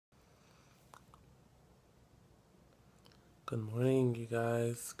Good morning, you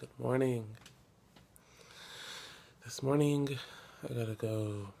guys. Good morning. This morning, I gotta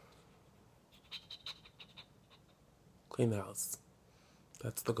go clean the house.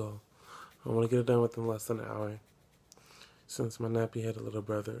 That's the goal. I want to get it done within less than an hour. Since my nappy-headed little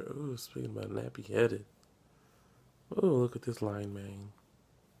brother... Ooh, speaking about nappy-headed. Ooh, look at this line, man.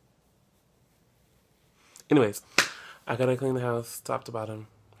 Anyways, I gotta clean the house top to bottom.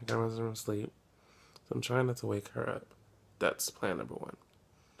 My grandma's in her sleep. So I'm trying not to wake her up. That's plan number one.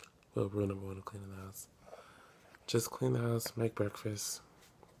 Well, rule number one of cleaning the house. Just clean the house, make breakfast,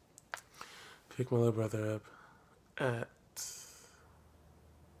 pick my little brother up at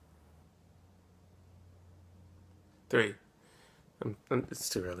 3. It's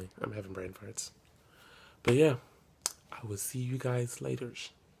too early. I'm having brain farts. But yeah, I will see you guys later.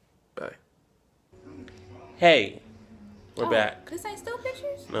 Bye. Hey, we're back. This ain't still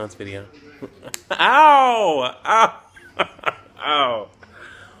pictures? No, it's video. Ow! Ow! Ow!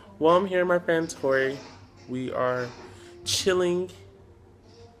 Well, I'm here with my friend Tori. We are chilling.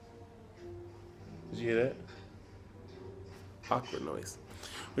 Did you hear that? Awkward noise.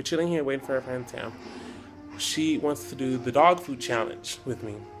 We're chilling here waiting for our friend Sam. She wants to do the dog food challenge with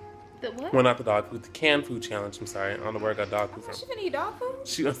me. The what? Well, not the dog food, the canned food challenge. I'm sorry. I don't know where I got dog food from. She gonna eat dog food?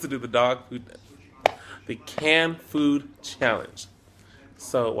 She wants to do the dog food, the canned food challenge.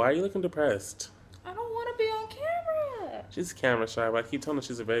 So, why are you looking depressed? I don't want to be on camera. She's camera shy, but I keep telling her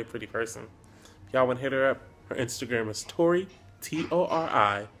she's a very pretty person. If y'all want to hit her up, her Instagram is Tori,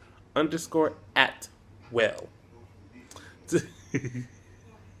 Tori_@well.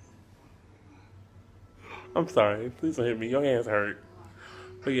 I'm sorry. Please don't hit me. Your hands hurt.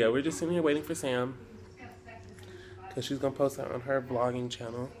 But yeah, we're just sitting here waiting for Sam. Because she's going to post that on her vlogging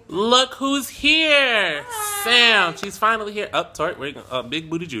channel. Look who's here! Hi. Sam! She's finally here. Up, Tori. Where you going? Big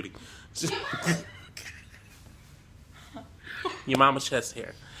Booty Judy. Your mama's chest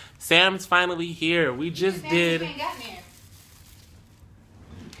hair. Sam's finally here. We just did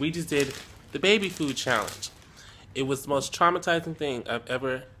the baby food challenge. It was the most traumatizing thing I've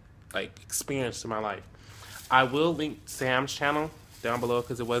ever experienced in my life. I will link Sam's channel down below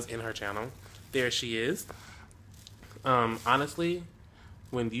because it was in her channel. There she is. Honestly,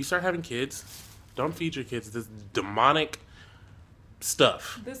 when you start having kids, don't feed your kids this demonic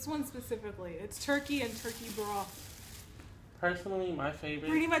stuff. This one specifically, it's turkey and turkey broth. Personally, my favorite.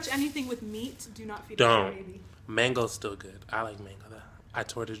 Pretty much anything with meat, do not feed Don't. a baby. Mango's still good. I like mango. I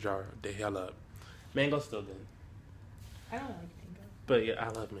tore this jar the hell up. Mango's still good. I don't like mango. But yeah, I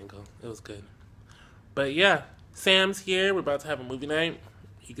love mango. It was good. But yeah, Sam's here. We're about to have a movie night.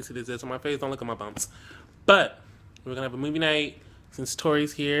 You can see the zits on my face. Don't look at my bumps. But we're going to have a movie night since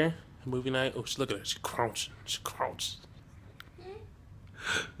Tori's here. A movie night. Oh, look at her. She crouched. She crouched.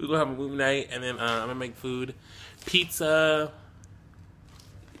 We're going to have a movie night. And then I'm going to make food. Pizza.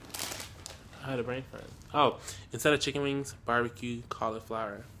 I had a brain fart. Oh, instead of chicken wings, barbecue,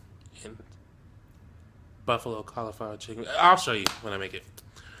 cauliflower, and buffalo cauliflower chicken. I'll show you when I make it.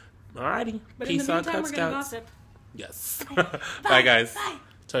 Alrighty. But Peace in the out, meantime, Cub we're Scouts. gonna gossip. Yes. Bye. Bye, guys. Bye.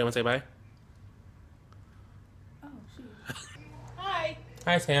 Tori, you want to say bye? Oh, shoot. Hi.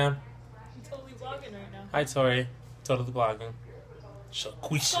 Hi, Sam. I'm totally vlogging right now. Hi, Tori. Totally vlogging.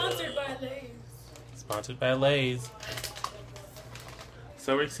 Shaquisha. Sponsored by Lay's. Sponsored by Lay's.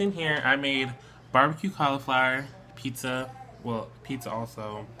 So we're sitting here. I made barbecue cauliflower pizza. Well, pizza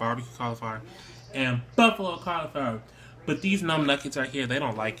also. Barbecue cauliflower. And buffalo cauliflower. But these numb nuggets right here, they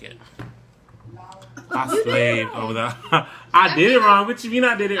don't like it. I slaved over that. I did it wrong. What you mean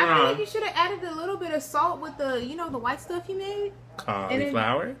I did it I feel wrong? like you should have added a little bit of salt with the, the white stuff you made.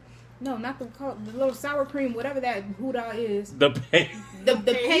 Cauliflower? No, not the little sour cream, whatever that hoodah is. The paste. The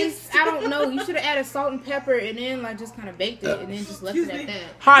paste, I don't know. You should have added salt and pepper and then just kind of baked it and then just left it at that.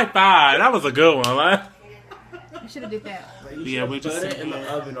 High five. That was a good one, right? You should have did that. Yeah, we just put it in the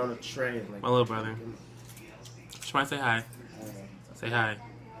oven on a tray. My little brother. Shemai, say hi. Say hi.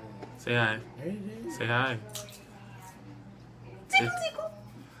 Say hi. Say hi. Tickle, tickle.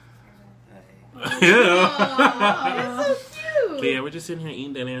 Yeah. So cute. But yeah, we're just sitting here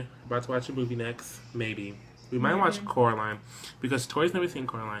eating dinner. About to watch a movie next. Maybe. We might watch Coraline. Because Tori's never seen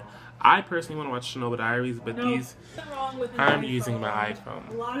Coraline. I personally want to watch Chernobyl Diaries, but these... Nothing wrong with an I'm iPhone. using my iPhone.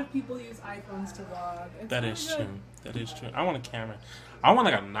 A lot of people use iPhones to vlog. It's That really is good. true. That is true. I want a camera. I want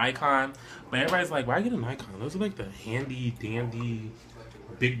a Nikon. But everybody's like, why get a Nikon? Those are the handy, dandy,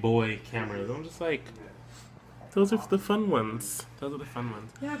 big boy cameras. I'm just like, those are the fun ones. Those are the fun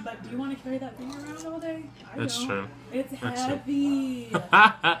ones. Yeah, but do you want to carry that thing around all day? I That's don't. true. It's That's true. heavy.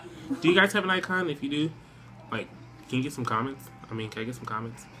 Do you guys have an Nikon? If you do, can you get some comments? Can I get some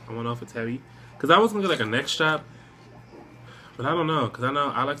comments? I want to know if it's heavy. Because I was going to get a neck strap. But I don't know, because I know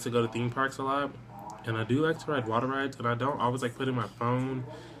I like to go to theme parks a lot. And I do like to ride water rides. And I don't always like putting my phone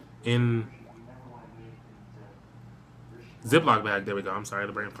in Ziploc bag. There we go. I'm sorry,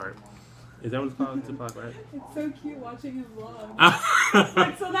 the brain part. Is that what it's called? Ziploc, right? It's so cute watching him vlog.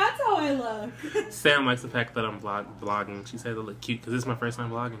 Like, so that's how I look. Sam likes the fact that I'm vlogging. She says I look cute because this is my first time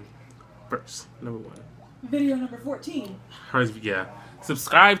vlogging. First, number 1. Video number 14. Hers, yeah.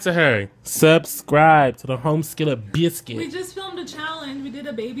 Subscribe to her. Subscribe to the Home Skillet Biscuit. We just filmed a challenge. We did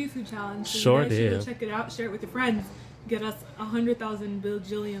a baby food challenge. So Sure you guys should did. go check it out. Share it with your friends. Get us 100,000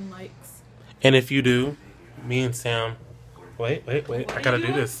 bajillion likes. And if you do, me and Sam... Wait. I gotta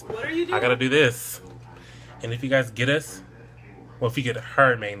do this. What are you doing? I gotta do this. And if you guys get us... Well, if you get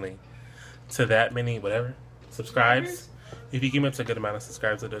her mainly to that many, whatever, subscribes. If you give us a good amount of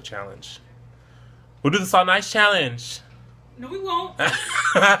subscribes, we'll do a challenge. We'll do the Salt and Ice Challenge. No, we won't. No,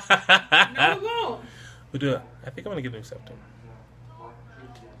 No, we won't. We'll do it. I think I'm gonna get new septum.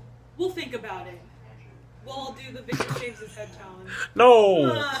 We'll think about it. We'll do the Victor shaves his head challenge.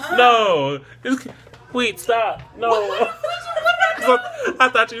 No. Wait, stop. No. I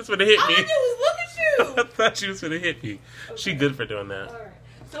thought you was gonna hit All I me. did was look at you. I thought she was gonna hit me. She good for doing that. Alright.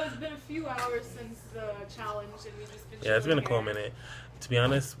 So it's been a few hours since the challenge, and we've just been. Yeah, it's been a chilling cool here. minute. To be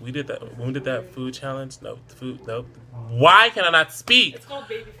honest, when we did that food challenge. No. Why can I not speak? It's called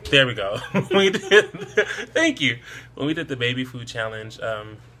baby food. There we go. We did. Thank you. When we did the baby food challenge,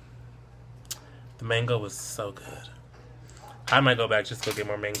 the mango was so good. I might go back just to go get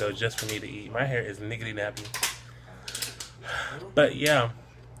more mango just for me to eat. My hair is niggity nappy. But yeah,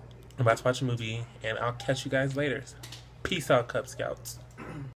 I'm about to watch a movie, and I'll catch you guys later. Peace out, Cub Scouts.